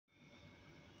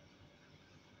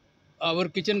our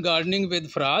kitchen gardening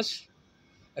with frass,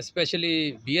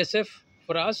 especially BSF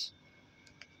frass.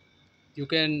 You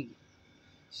can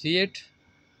see it,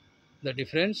 the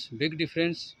difference, big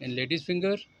difference in lady's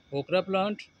finger, okra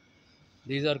plant.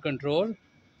 These are controlled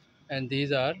and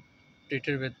these are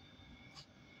treated with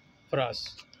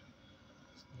frass.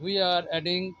 We are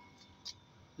adding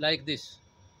like this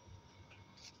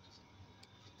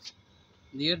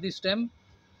near the stem,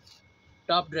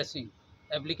 top dressing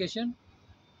application.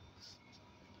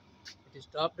 It is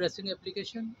top dressing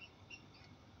application.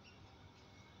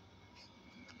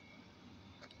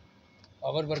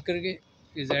 Our worker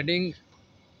is adding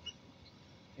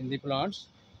in the plants.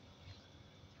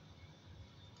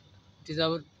 It is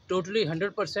our totally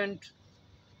 100%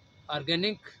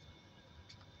 organic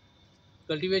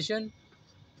cultivation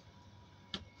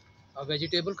of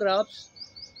vegetable crops,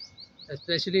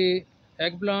 especially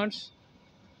eggplants.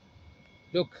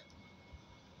 Look,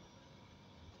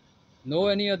 no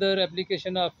any other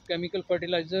application of chemical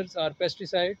fertilizers or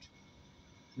pesticide,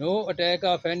 no attack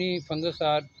of any fungus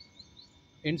or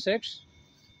insects.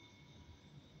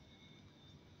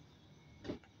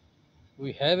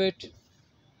 We have it.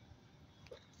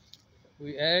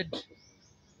 We add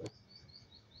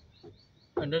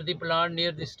under the plant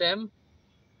near the stem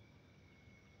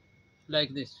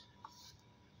like this.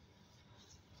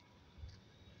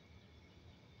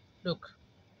 Look,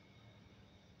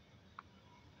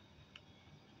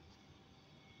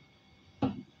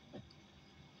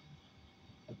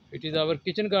 it is our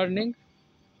kitchen gardening,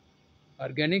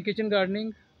 organic kitchen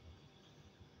gardening.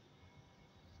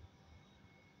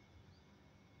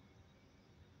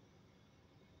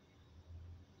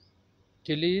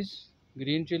 Chilies,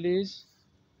 green chilies,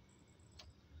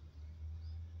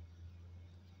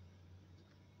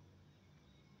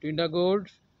 Tinda gold,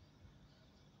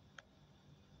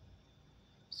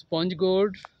 sponge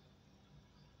gold,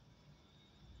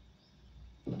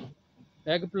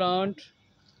 eggplant,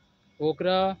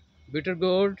 okra, bitter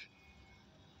gourd.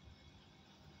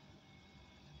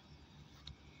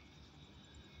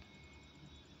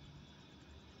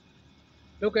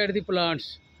 Look at the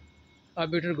plants of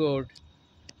bitter gourd.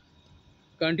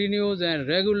 Continuous and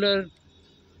regular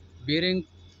bearing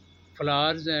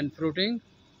flowers and fruiting.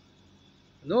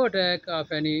 No attack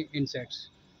of any insects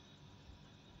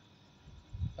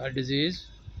or disease.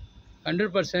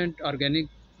 100% organic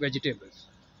vegetables.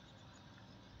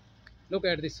 Look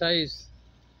at the size.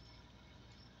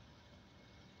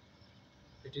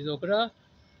 It is okra.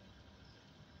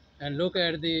 And look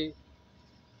at the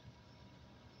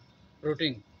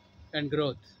fruiting and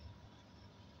growth.